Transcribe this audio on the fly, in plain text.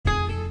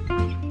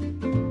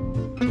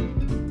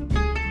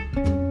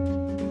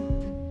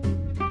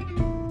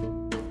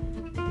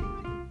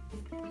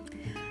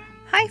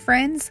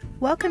friends.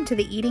 Welcome to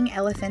the Eating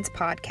Elephants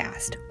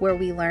podcast, where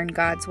we learn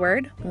God's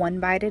Word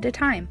one bite at a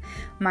time.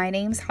 My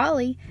name's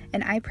Holly,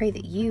 and I pray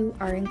that you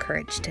are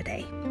encouraged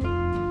today.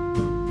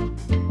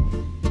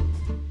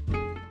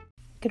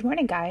 Good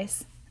morning,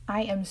 guys.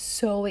 I am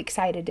so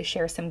excited to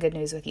share some good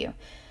news with you.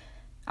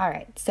 All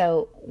right,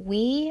 so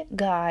we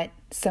got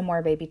some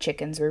more baby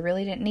chickens. We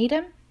really didn't need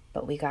them,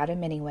 but we got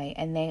them anyway,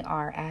 and they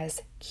are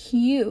as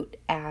cute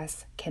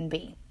as can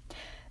be.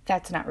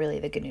 That's not really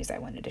the good news I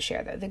wanted to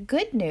share, though. The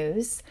good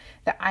news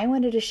that I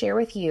wanted to share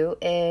with you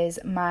is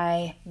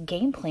my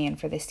game plan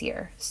for this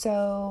year.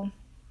 So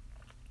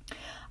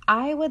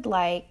I would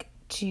like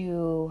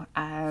to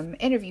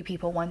interview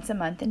people once a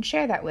month and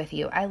share that with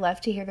you. I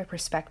love to hear the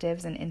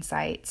perspectives and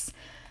insights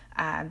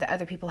that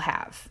other people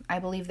have. I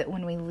believe that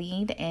when we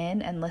lean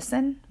in and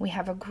listen, we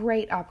have a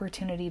great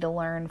opportunity to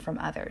learn from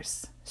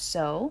others.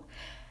 So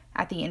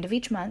at the end of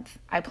each month,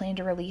 I plan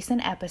to release an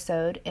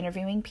episode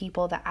interviewing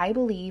people that I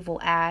believe will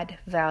add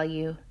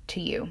value to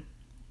you.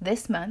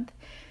 This month,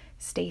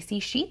 Stacy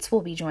Sheets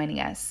will be joining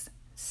us.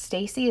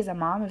 Stacy is a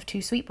mom of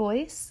two sweet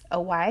boys, a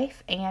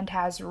wife, and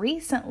has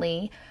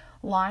recently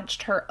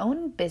launched her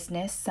own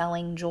business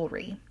selling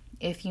jewelry.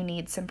 If you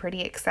need some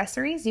pretty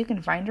accessories, you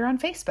can find her on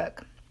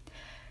Facebook.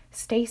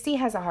 Stacy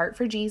has a heart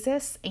for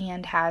Jesus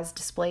and has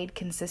displayed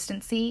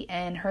consistency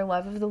in her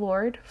love of the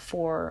Lord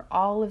for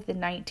all of the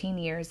 19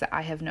 years that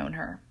I have known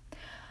her.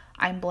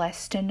 I'm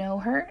blessed to know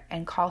her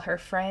and call her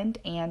friend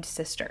and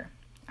sister.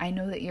 I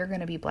know that you're going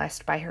to be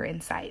blessed by her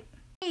insight.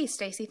 Hey,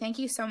 Stacy, thank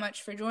you so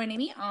much for joining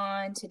me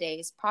on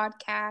today's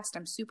podcast.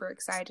 I'm super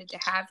excited to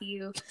have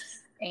you,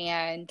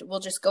 and we'll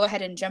just go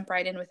ahead and jump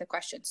right in with a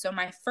question. So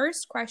my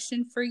first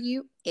question for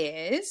you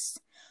is,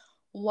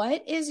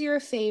 what is your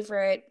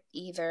favorite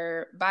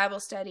either Bible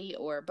study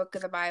or book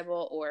of the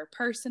Bible or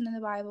person in the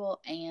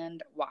Bible,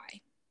 and why?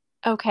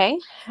 Okay,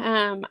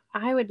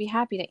 I would be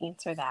happy to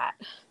answer that.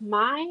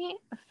 My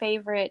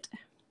favorite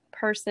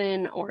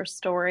person or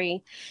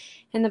story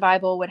in the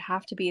Bible would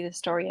have to be the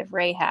story of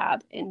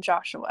Rahab in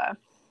Joshua.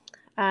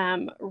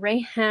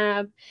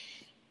 Rahab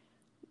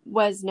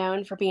was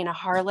known for being a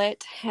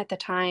harlot at the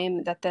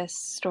time that this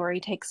story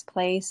takes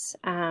place.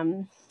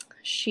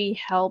 She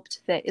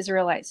helped the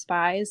Israelite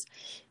spies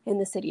in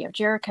the city of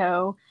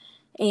Jericho.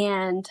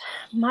 And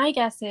my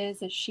guess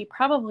is she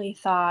probably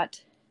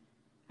thought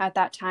at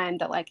that time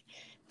that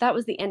that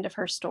was the end of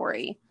her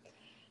story.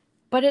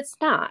 But it's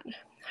not.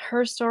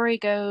 Her story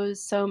goes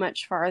so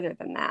much farther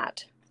than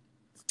that.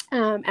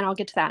 And I'll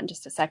get to that in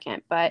just a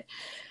second. But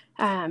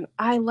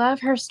I love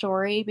her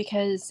story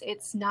because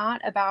it's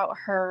not about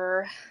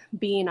her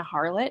being a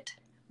harlot,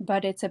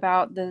 but it's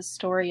about the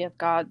story of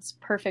God's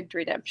perfect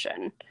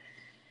redemption.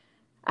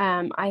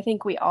 I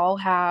think we all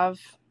have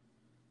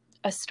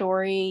a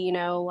story,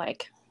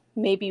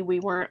 maybe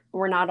we're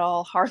not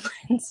all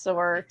harlots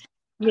or,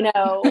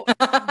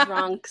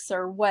 drunks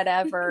or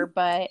whatever,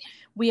 but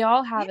we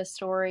all have a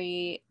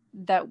story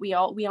that we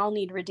all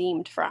need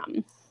redeemed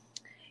from.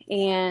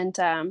 And,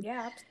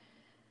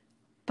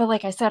 but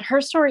like I said, her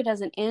story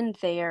doesn't end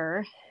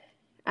there.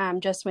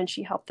 Just when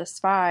she helped the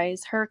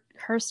spies,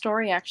 her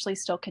story actually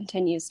still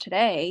continues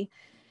today.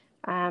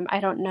 I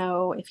don't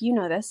know if you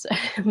know this,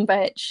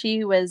 but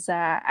she was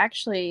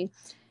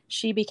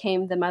she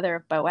became the mother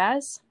of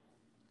Boaz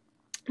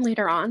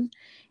later on.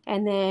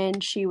 And then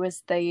she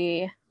was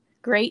the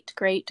great,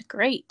 great,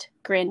 great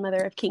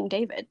grandmother of King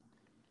David,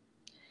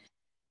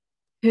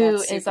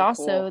 who is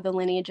also the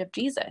lineage of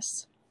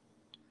Jesus.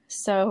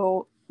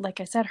 So,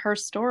 like I said, her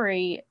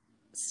story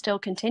still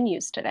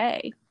continues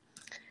today.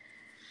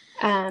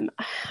 I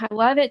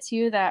love it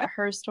too that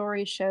her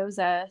story shows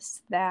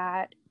us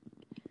that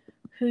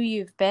who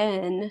you've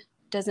been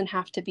doesn't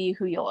have to be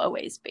who you'll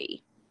always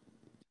be.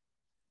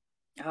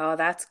 Oh,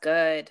 that's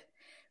good.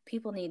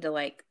 People need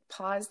to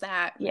pause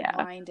that,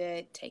 rewind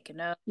it, take a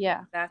note.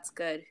 Yeah. That's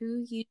good.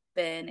 Who you've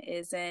been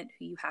isn't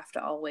who you have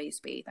to always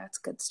be. That's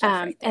good stuff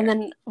right there. And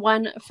then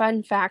one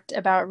fun fact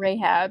about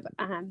Rahab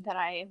that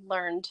I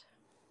learned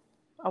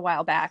a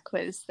while back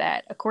was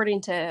that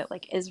according to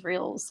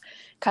Israel's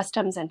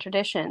customs and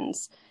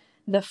traditions,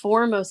 the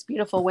four most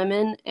beautiful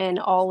women in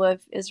all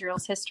of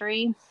Israel's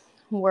history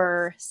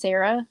were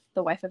Sarah,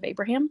 the wife of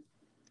Abraham,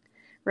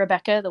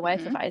 Rebecca, the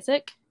wife of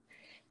Isaac,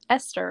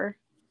 Esther,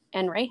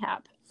 and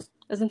Rahab.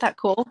 Isn't that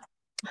cool?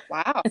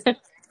 Wow.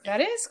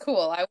 That is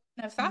cool. I wouldn't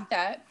have thought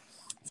that.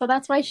 So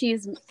that's why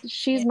she's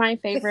my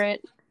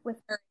favorite.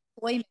 With her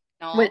employment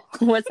and all.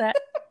 What's that?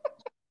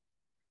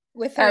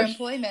 With her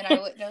employment, I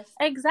wouldn't have.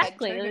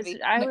 Exactly.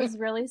 I was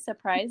really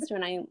surprised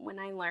when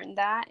I learned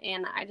that,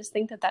 and I just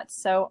think that that's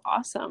so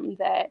awesome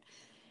that,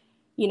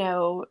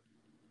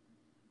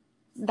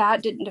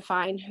 that didn't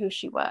define who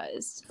she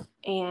was,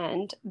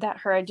 and that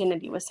her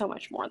identity was so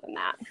much more than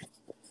that.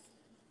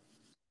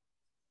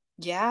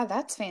 Yeah,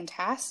 that's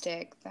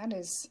fantastic. That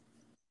is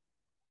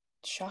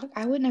shock.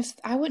 I wouldn't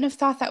have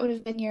thought that would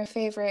have been your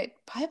favorite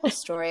Bible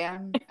story.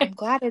 I'm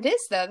glad it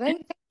is though.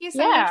 Thank you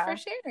so much for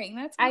sharing.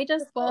 That's wonderful. I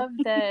just love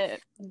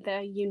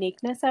the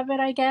uniqueness of it,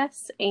 I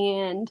guess,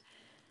 and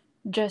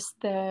just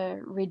the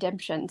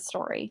redemption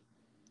story.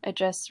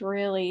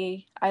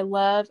 I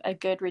love a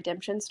good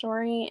redemption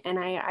story, and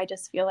I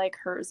just feel like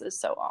hers is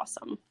so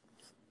awesome.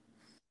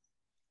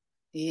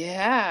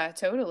 Yeah,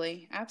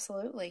 totally.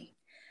 Absolutely.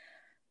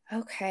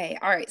 Okay.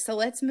 All right. So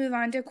let's move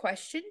on to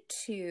question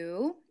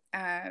two.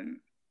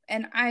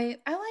 And I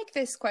like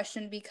this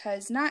question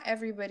because not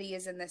everybody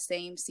is in the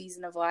same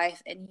season of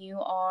life, and you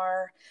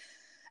are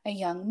a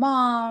young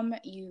mom,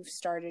 you've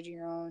started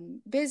your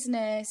own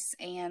business,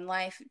 and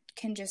life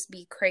can just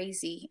be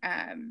crazy.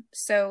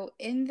 So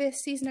in this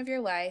season of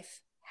your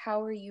life,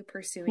 how are you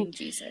pursuing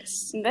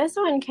Jesus? This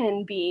one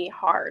can be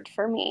hard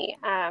for me.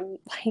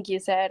 Like you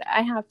said,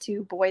 I have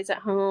two boys at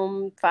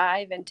home,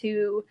 5 and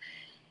 2,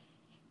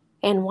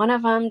 and one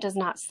of them does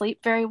not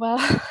sleep very well.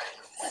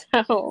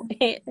 So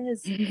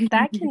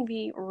that can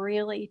be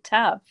really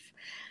tough.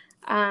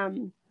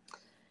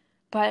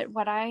 But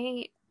what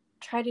I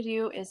try to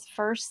do is,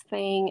 first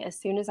thing, as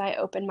soon as I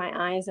open my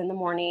eyes in the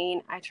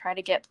morning, I try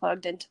to get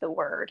plugged into the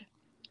Word.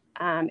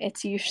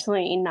 It's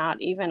usually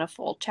not even a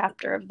full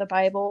chapter of the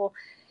Bible.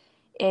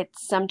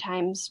 It's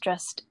sometimes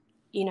just,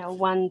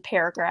 one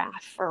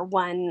paragraph or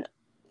one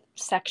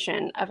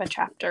section of a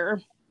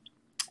chapter.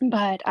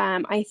 But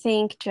I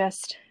think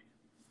just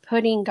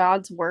putting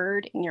God's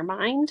Word in your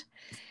mind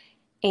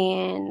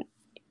and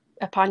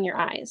upon your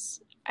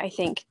eyes, I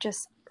think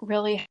just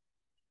really,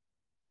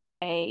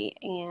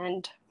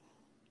 and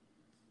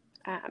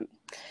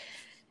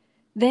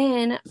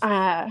then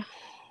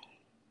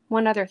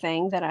one other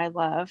thing that I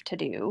love to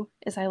do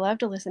is I love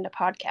to listen to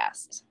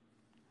podcasts.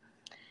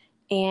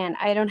 And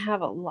I don't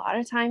have a lot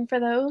of time for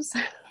those,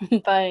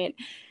 but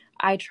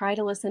I try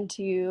to listen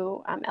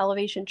to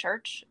Elevation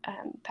Church,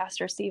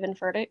 Pastor Stephen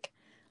Furtick.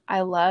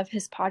 I love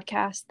his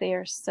podcast. They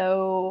are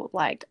so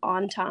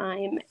on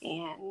time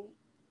and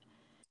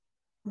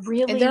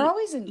really, and they're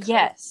always encouraging.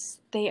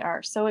 Yes, they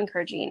are so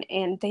encouraging,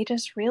 and they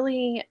just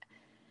really,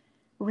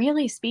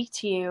 really speak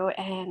to you.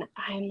 And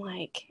I'm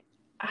like,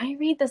 I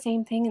read the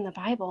same thing in the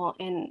Bible,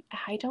 and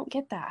I don't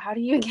get that. How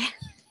do you get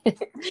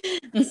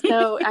it?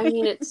 So, I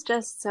mean, it's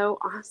just so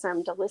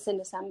awesome to listen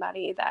to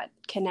somebody that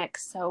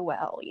connects so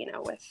well,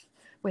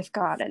 with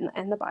God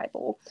and the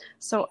Bible.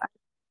 So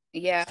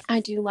Yeah. I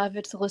do love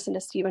it to listen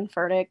to Stephen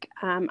Furtick.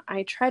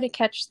 I try to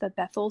catch the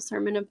Bethel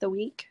Sermon of the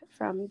Week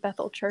from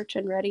Bethel Church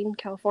in Redding,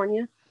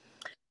 California.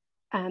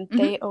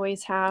 They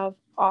always have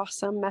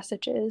awesome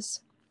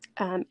messages.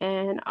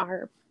 And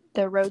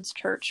the Rhodes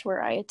Church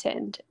where I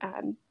attend,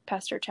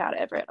 Pastor Chad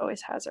Everett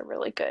always has a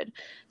really good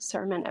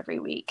sermon every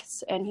week,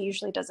 and he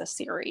usually does a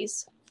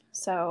series.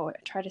 So I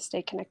try to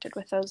stay connected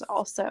with those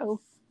also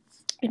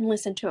and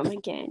listen to them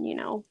again,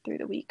 through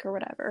the week or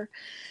whatever.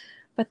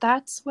 But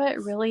that's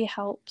what really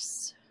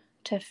helps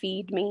to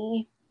feed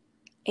me.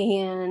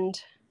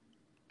 And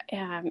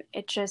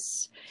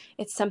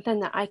it's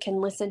something that I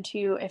can listen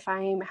to if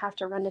I have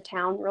to run to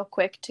town real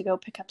quick to go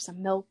pick up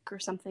some milk or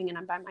something and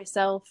I'm by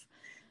myself.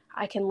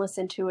 I can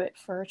listen to it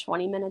for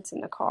 20 minutes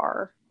in the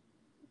car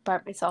by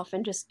myself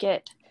and just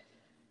get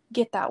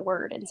that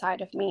word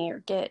inside of me, or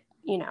get,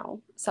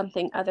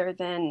 something other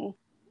than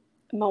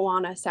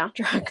Moana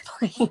soundtrack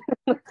playing.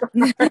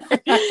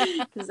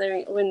 Because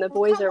when the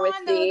boys are with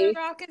me, The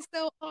Rock is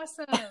so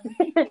awesome.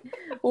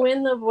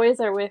 When the boys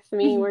are with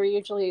me,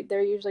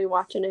 they're usually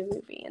watching a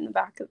movie in the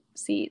back of the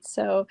seat.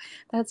 So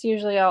that's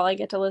usually all I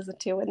get to listen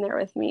to when they're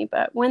with me.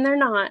 But when they're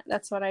not,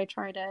 that's what I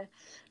try to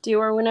do.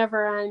 Or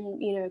whenever I'm,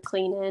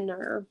 cleaning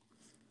or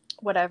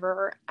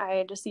whatever,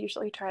 I just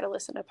usually try to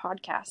listen to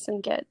podcasts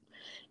and get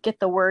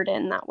the word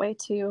in that way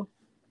too.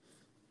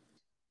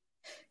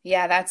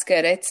 Yeah, that's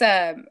good. It's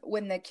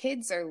when the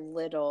kids are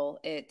little,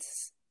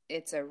 it's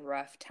a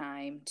rough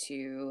time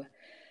to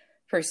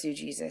pursue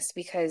Jesus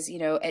because,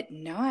 at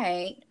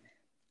night,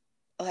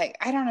 like,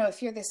 I don't know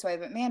if you're this way,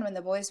 but man, when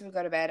the boys would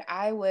go to bed,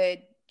 I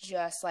would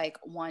just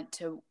want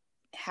to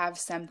have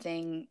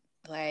something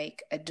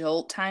like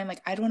adult time.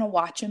 Like, I'd want to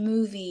watch a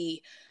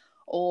movie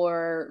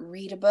or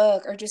read a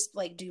book or just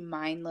do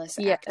mindless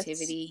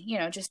activity,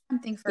 just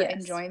something for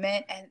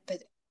enjoyment.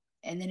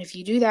 And then if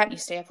you do that and you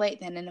stay up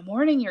late, then in the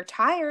morning you're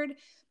tired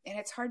and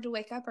it's hard to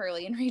wake up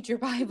early and read your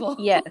Bible.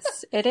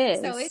 Yes, it is.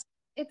 So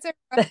it's a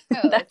rough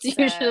go. That's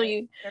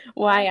usually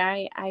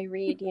why I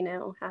read,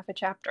 half a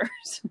chapter or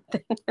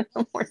something in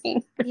the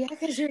morning. Yeah,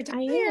 because you're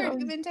tired.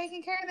 You've been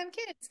taking care of them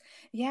kids.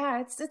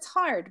 Yeah, it's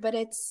hard, but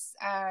it's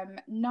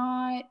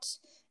not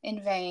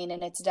in vain,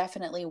 and it's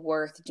definitely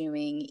worth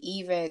doing,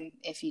 even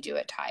if you do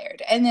it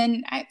tired. And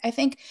then I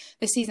think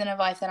the season of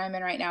life that I'm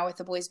in right now, with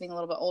the boys being a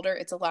little bit older,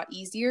 it's a lot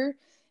easier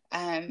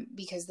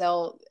because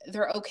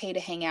they're okay to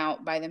hang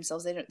out by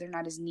themselves. They're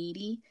not as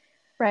needy,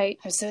 right?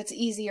 So it's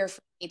easier for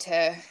me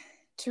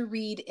to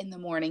read in the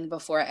morning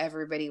before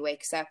everybody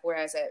wakes up.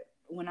 Whereas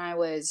when I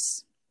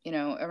was,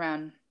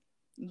 around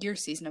your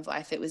season of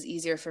life, it was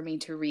easier for me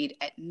to read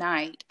at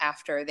night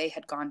after they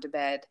had gone to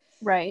bed.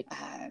 Right.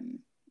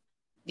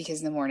 Because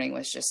in the morning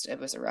it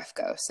was a rough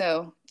go.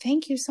 So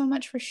thank you so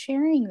much for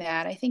sharing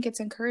that. I think it's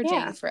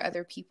encouraging for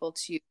other people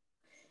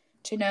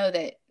to know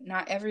that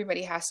not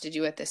everybody has to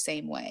do it the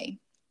same way.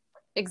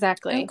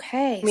 Exactly.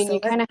 Okay. I mean, so you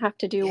kind of have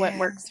to do what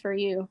works for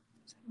you.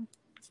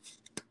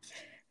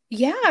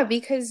 Yeah,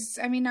 because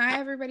I mean, not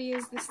everybody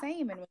is the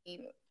same, and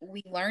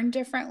we learn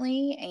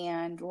differently,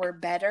 and we're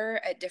better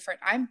at different.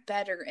 I'm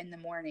better in the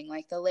morning.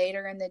 Like the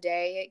later in the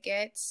day it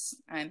gets,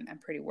 I'm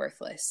pretty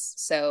worthless.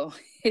 So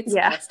it's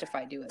Yeah. best if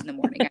I do it in the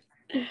morning.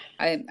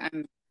 I'm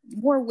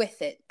more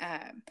with it.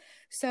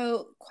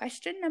 So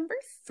question number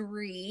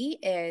 3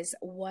 is,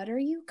 what are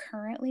you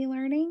currently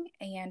learning,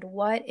 and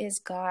what is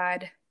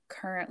God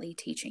currently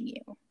teaching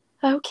you?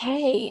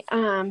 Okay.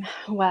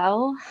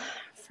 Well,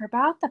 for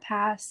about the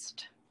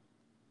past,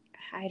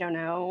 I don't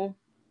know,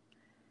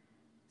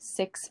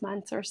 6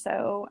 months or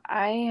so,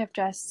 I have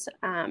just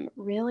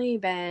really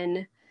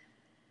been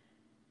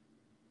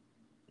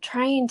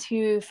trying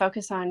to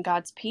focus on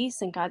God's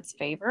peace and God's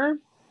favor.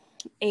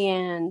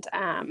 And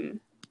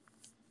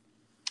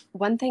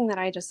one thing that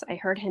I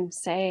heard him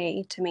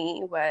say to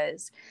me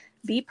was,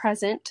 be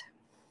present,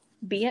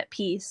 be at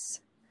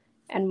peace,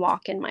 and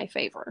walk in my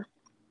favor.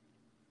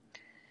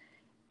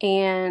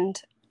 And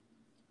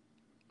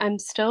I'm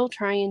still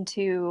trying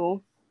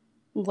to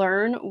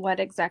learn what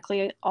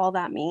exactly all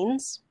that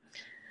means.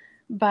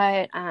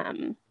 But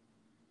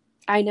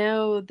I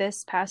know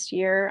this past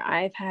year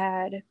I've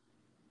had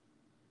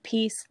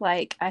peace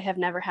like I have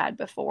never had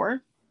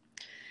before.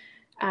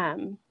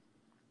 And,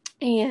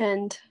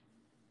 you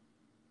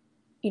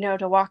know,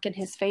 to walk in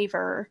his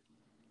favor,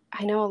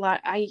 I know a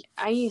lot.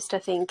 I used to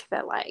think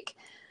that, like,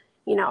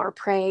 you know, or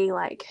pray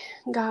like,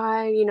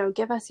 God, you know,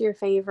 give us your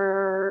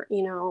favor,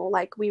 you know,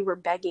 like we were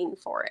begging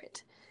for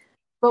it.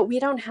 But we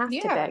don't have to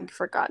Yeah. beg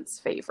for God's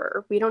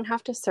favor. We don't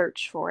have to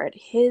search for it.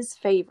 His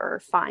favor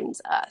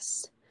finds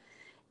us.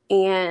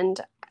 And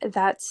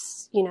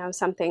that's, you know,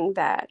 something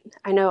that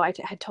I know I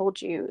had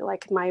told you,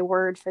 like my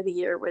word for the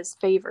year was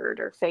favored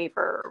or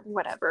favor or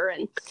whatever.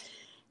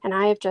 And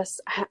I have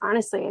just,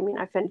 honestly, I mean,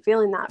 I've been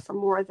feeling that for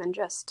more than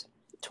just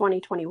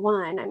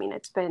 2021. I mean,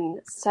 it's been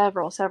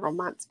several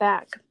months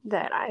back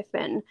that I've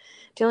been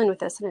dealing with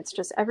this, and it's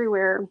just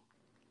everywhere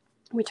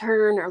we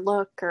turn or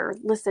look or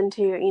listen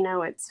to, you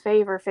know, it's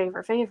favor,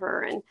 favor,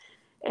 favor.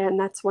 And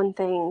that's one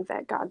thing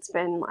that God's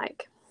been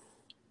like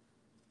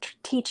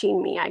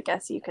teaching me, I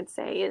guess you could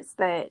say, is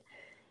that,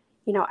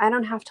 you know, I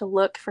don't have to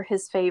look for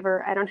his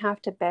favor. I don't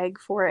have to beg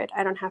for it.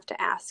 I don't have to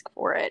ask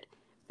for it,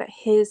 but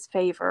his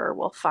favor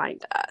will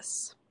find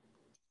us.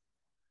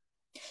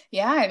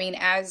 Yeah, I mean,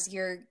 as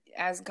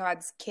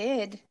God's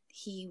kid,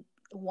 he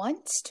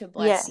wants to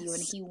bless you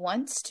and Yes. he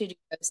wants to do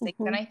those things.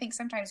 And Mm-hmm. I think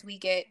sometimes we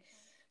get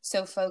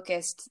so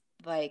focused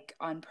like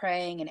on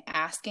praying and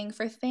asking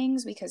for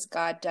things because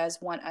God does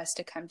want us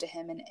to come to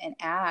him and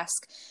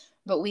ask,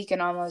 but we can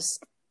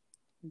almost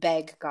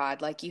beg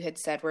God, like you had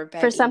said, we're For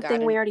begging God,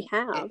 something we and already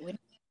have.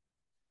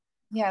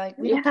 yeah, like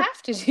we don't Yeah,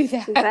 have to do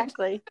that.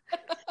 exactly.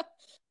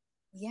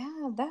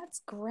 Yeah, that's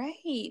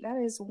great.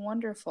 That is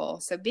wonderful.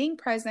 So being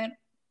present,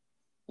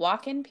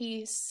 walk in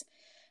peace,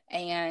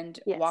 and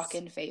walk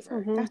Yes. in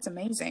favor. Mm-hmm. That's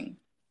amazing.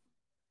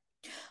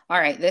 All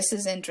right, this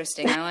is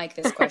interesting. I like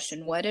this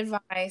question. What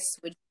advice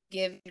would you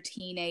give your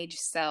teenage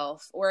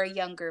self or a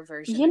younger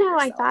version You of know,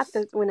 I thought yourself?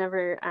 that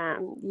whenever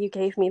you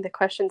gave me the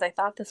questions, I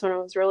thought this one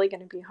was really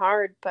going to be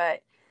hard,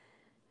 but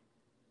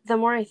the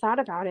more I thought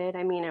about it,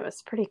 I mean, it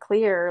was pretty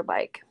clear,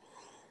 like,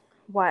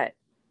 what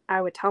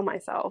I would tell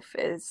myself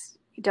is,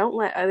 don't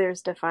let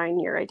others define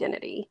your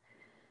identity.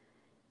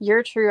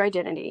 Your true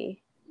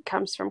identity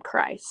comes from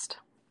Christ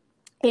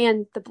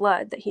and the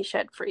blood that he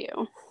shed for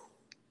you.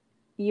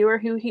 You are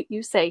who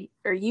you say,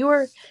 or you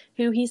are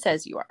who he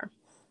says you are,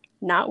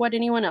 not what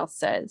anyone else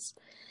says,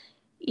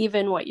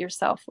 even what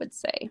yourself would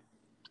say.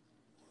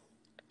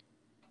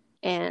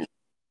 And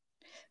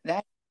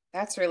That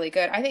that's really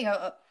good. I think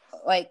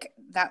like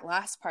that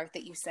last part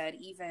that you said,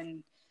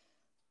 even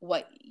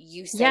what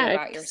you say yeah,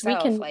 about because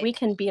yourself, we like,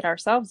 can beat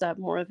ourselves up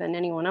more than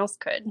anyone else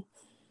could.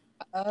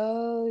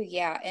 oh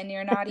yeah, and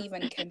you're not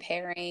even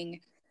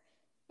comparing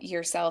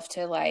yourself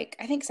to, like,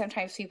 I think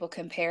sometimes people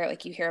compare,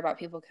 like you hear about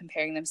people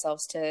comparing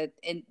themselves to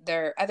in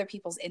their other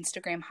people's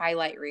Instagram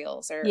highlight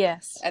reels or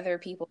Yes. other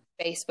people's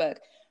Facebook,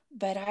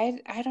 but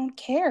I don't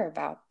care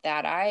about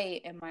that. I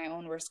am my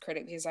own worst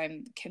critic because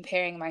I'm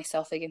comparing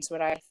myself against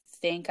what I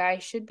think I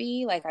should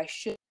be. Like I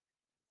should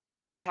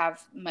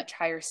have much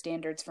higher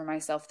standards for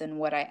myself than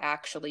what I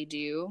actually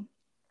do,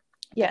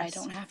 but I Yes.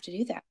 don't have to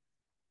do that.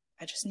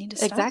 I just need to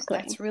stop. Exactly.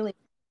 That's really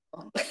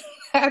cool.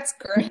 That's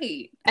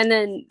great. And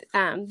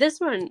then this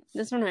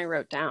one I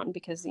wrote down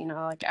because, you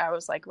know, like I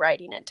was like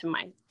writing it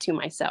to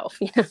myself,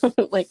 you know,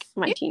 like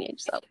my Yeah. teenage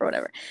self or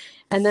whatever.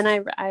 And then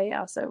I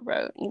also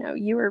wrote, you know,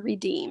 you were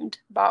redeemed,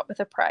 bought with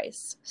a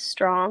price,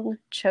 strong,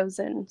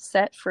 chosen,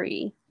 set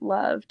free,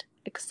 loved,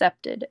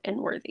 accepted,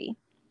 and worthy.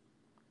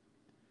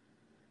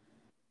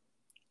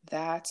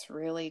 That's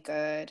really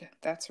good.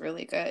 That's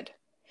really good.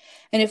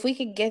 And if we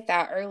could get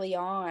that early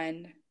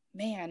on,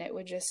 man, it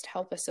would just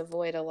help us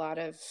avoid a lot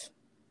of,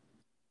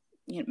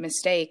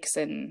 mistakes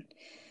and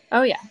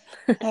Oh yeah.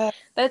 uh,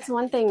 That's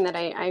one thing that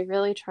I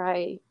really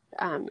try,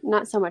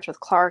 not so much with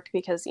Clark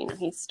because, you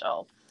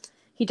know,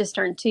 he just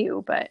turned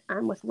 2, but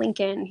with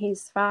Lincoln,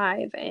 he's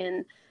 5.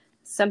 And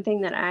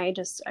something that I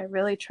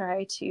really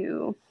try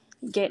to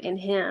get in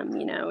him,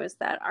 is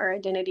that our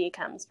identity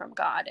comes from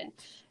God,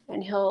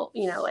 and he'll,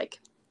 like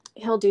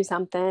he'll do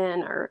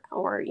something or,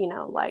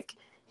 like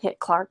hit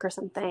Clark or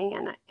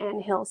something.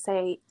 And he'll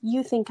say,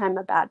 you think I'm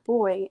a bad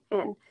boy.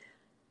 And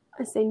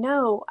I say,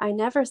 no, I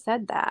never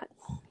said that,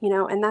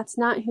 and that's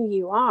not who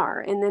you are.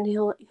 And then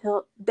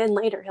then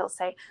later he'll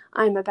say,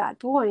 I'm a bad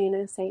boy. And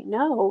I say,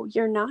 no,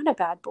 you're not a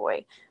bad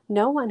boy.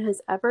 No one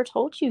has ever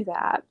told you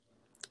that.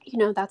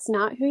 That's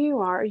not who you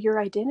are. Your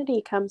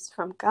identity comes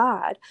from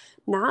God,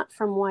 not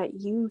from what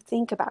you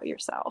think about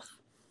yourself.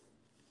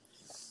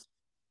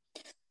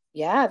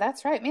 Yeah,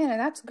 that's right, man. And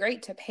that's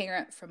great to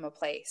parent from a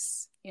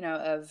place,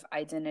 of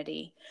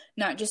identity,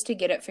 not just to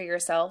get it for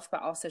yourself,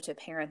 but also to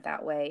parent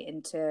that way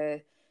and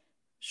to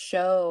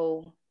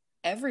show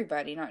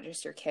everybody, not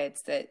just your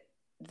kids, that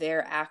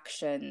their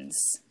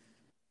actions,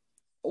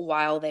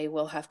 while they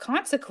will have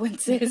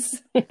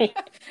consequences,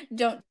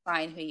 don't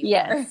define who you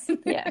are.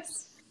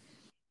 Yes.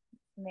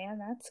 Man,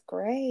 that's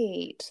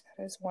great.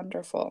 That is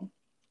wonderful.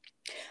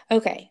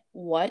 Okay,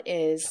 what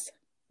is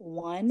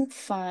one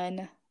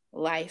fun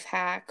life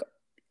hack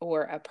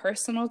or a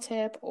personal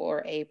tip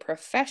or a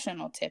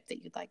professional tip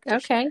that you'd like to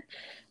share?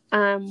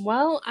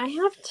 Well, I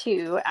have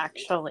two,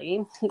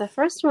 actually. The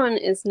first one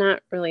is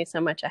not really so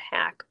much a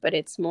hack, but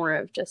it's more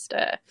of just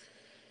a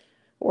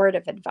word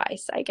of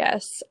advice, I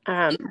guess.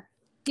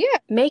 Yeah.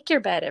 Make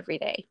your bed every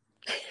day.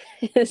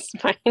 It's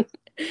fine.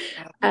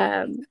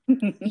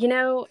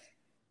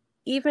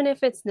 Even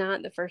if it's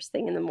not the first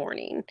thing in the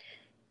morning,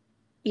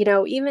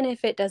 even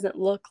if it doesn't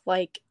look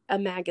like a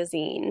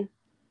magazine,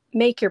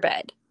 make your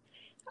bed.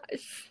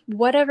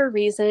 Whatever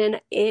reason,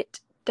 it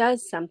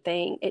does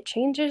something. It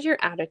changes your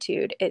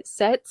attitude. It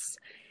sets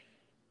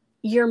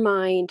your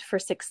mind for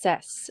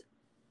success,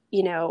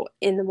 in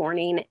the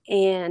morning.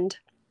 And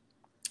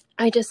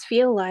I just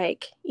feel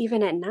like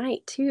even at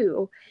night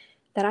too,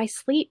 that I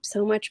sleep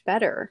so much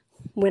better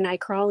when I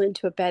crawl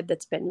into a bed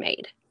that's been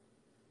made.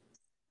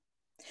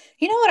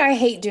 You know what I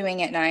hate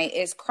doing at night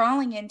is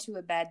crawling into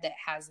a bed that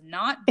has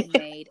not been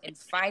made and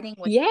fighting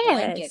with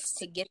blankets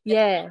to get them.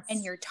 Yes.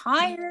 And you're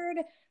tired.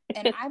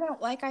 And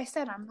like I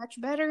said, I'm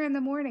much better in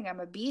the morning. I'm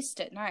a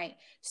beast at night.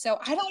 So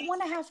I don't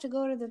want to have to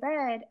go to the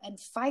bed and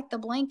fight the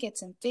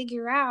blankets and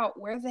figure out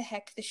where the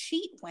heck the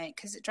sheet went,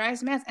 because it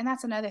drives me nuts. And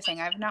that's another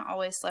thing. I've not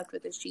always slept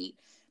with a sheet,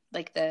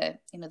 like the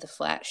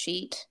flat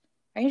sheet.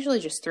 I usually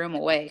just threw them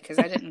away because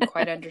I didn't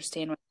quite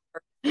understand what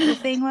the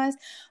thing was.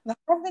 But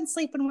I've been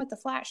sleeping with the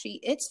flat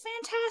sheet. It's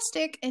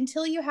fantastic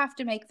until you have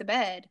to make the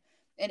bed.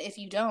 And if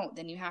you don't,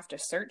 then you have to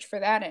search for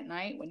that at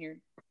night when you're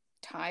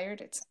tired.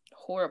 It's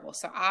horrible.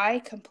 So I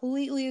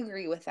completely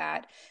agree with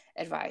that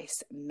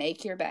advice.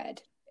 Make your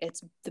bed.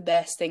 It's the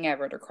best thing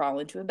ever to crawl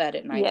into a bed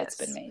at night that's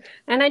been made.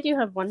 And I do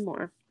have one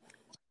more.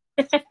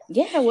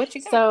 Yeah, what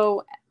you got?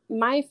 So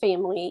my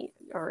family,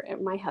 or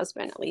my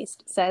husband at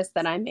least, says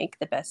that I make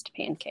the best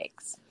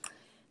pancakes.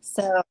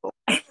 So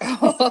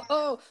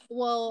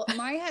well,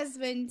 my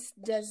husband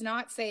does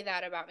not say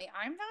that about me.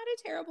 I'm not a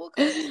terrible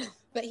cook,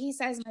 but he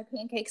says my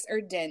pancakes are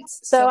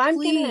dense. So I'm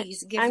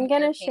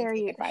gonna share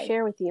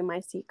with you my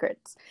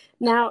secrets.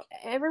 Now,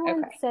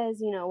 everyone says,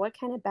 what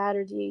kind of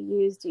batter do you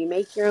use? Do you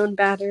make your own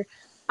batter?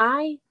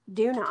 I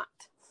do not.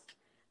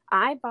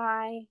 I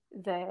buy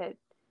the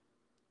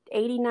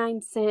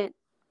 89-cent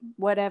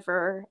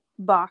whatever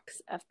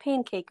box of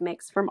pancake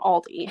mix from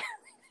Aldi.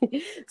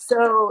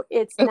 So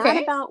it's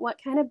not about what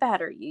kind of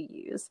batter you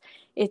use.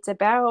 It's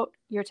about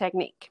your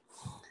technique.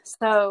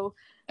 So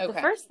the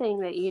first thing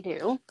that you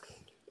do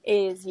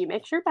is you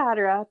mix your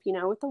batter up,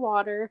 with the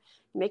water,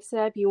 mix it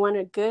up. You want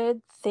a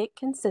good thick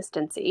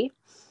consistency.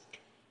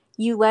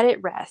 You let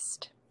it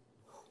rest.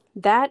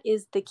 That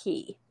is the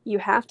key. You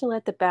have to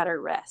let the batter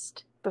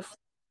rest.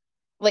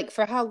 Like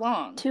for how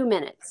long? 2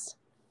 minutes.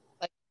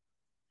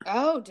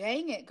 Oh,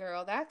 dang it,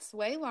 girl. That's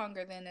way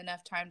longer than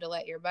enough time to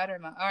let your butter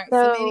melt. All right,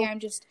 so maybe I'm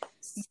just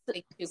too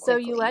quickly. So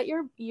you let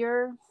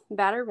your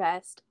batter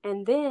rest,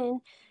 and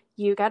then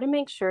you got to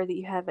make sure that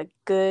you have a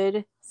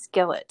good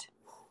skillet.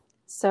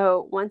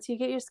 So once you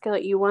get your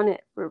skillet, you want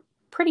it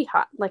pretty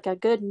hot, like a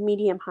good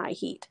medium-high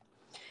heat.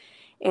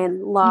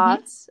 And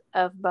lots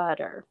of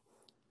butter.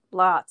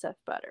 Lots of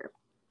butter.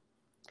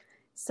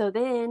 So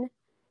then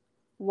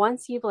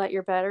once you've let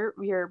your batter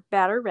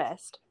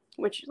rest,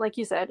 which, like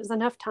you said, is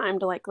enough time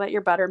to let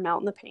your butter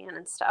melt in the pan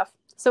and stuff.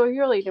 So you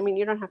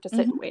don't have to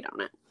sit and wait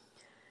on it.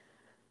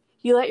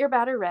 You let your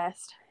batter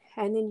rest,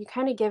 and then you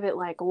kind of give it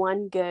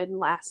one good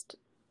last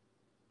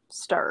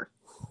stir,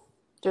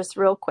 just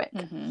real quick.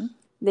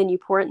 Then you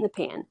pour it in the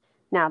pan.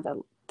 Now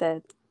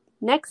the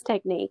next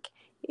technique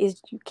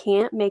is you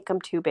can't make them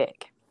too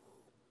big.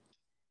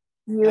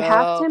 You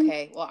have to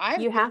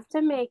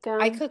make them.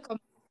 I cook them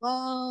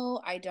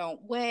low. I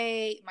don't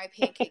weigh. My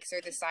pancakes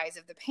are the size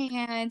of the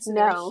pan. So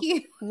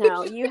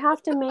no, you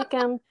have to make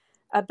them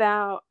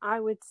about, I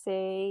would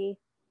say,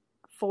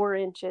 4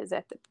 inches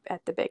at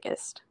the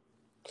biggest.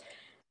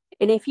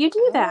 And if you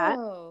do that,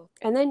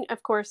 and then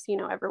of course,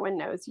 everyone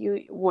knows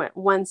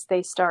once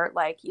they start,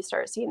 you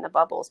start seeing the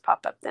bubbles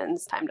pop up, then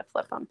it's time to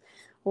flip them.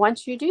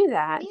 Once you do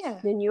that, Yeah.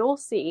 then you'll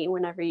see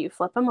whenever you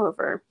flip them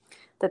over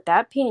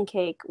that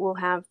pancake will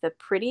have the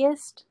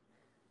prettiest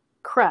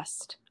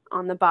crust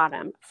on the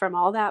bottom from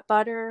all that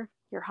butter,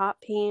 your hot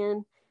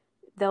pan.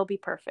 They'll be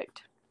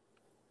perfect.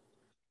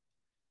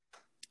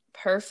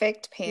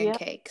 Perfect Yep.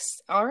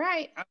 pancakes. All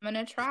right, I'm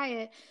gonna try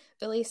it.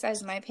 Billy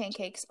says my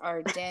pancakes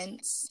are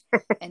dense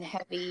and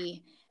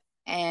heavy,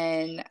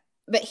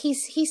 but he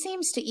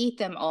seems to eat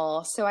them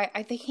all, so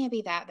they can't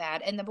be that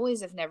bad. And the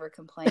boys have never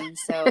complained,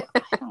 so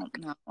I don't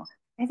know.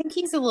 I think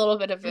he's a little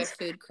bit of a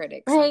food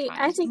critic Hey, sometimes.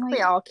 I think I'm we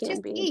like, all can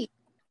just be. eat.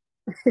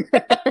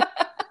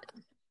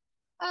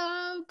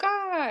 Oh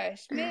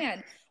gosh,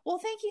 man. Well,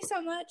 thank you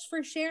so much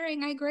for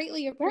sharing. I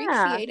greatly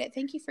appreciate it.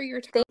 Thank you for your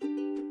time.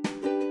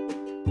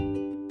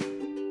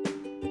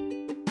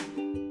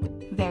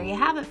 There you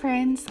have it,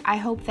 friends. I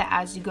hope that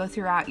as you go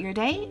throughout your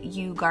day,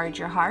 you guard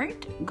your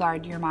heart,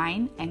 guard your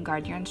mind, and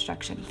guard your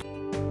instructions.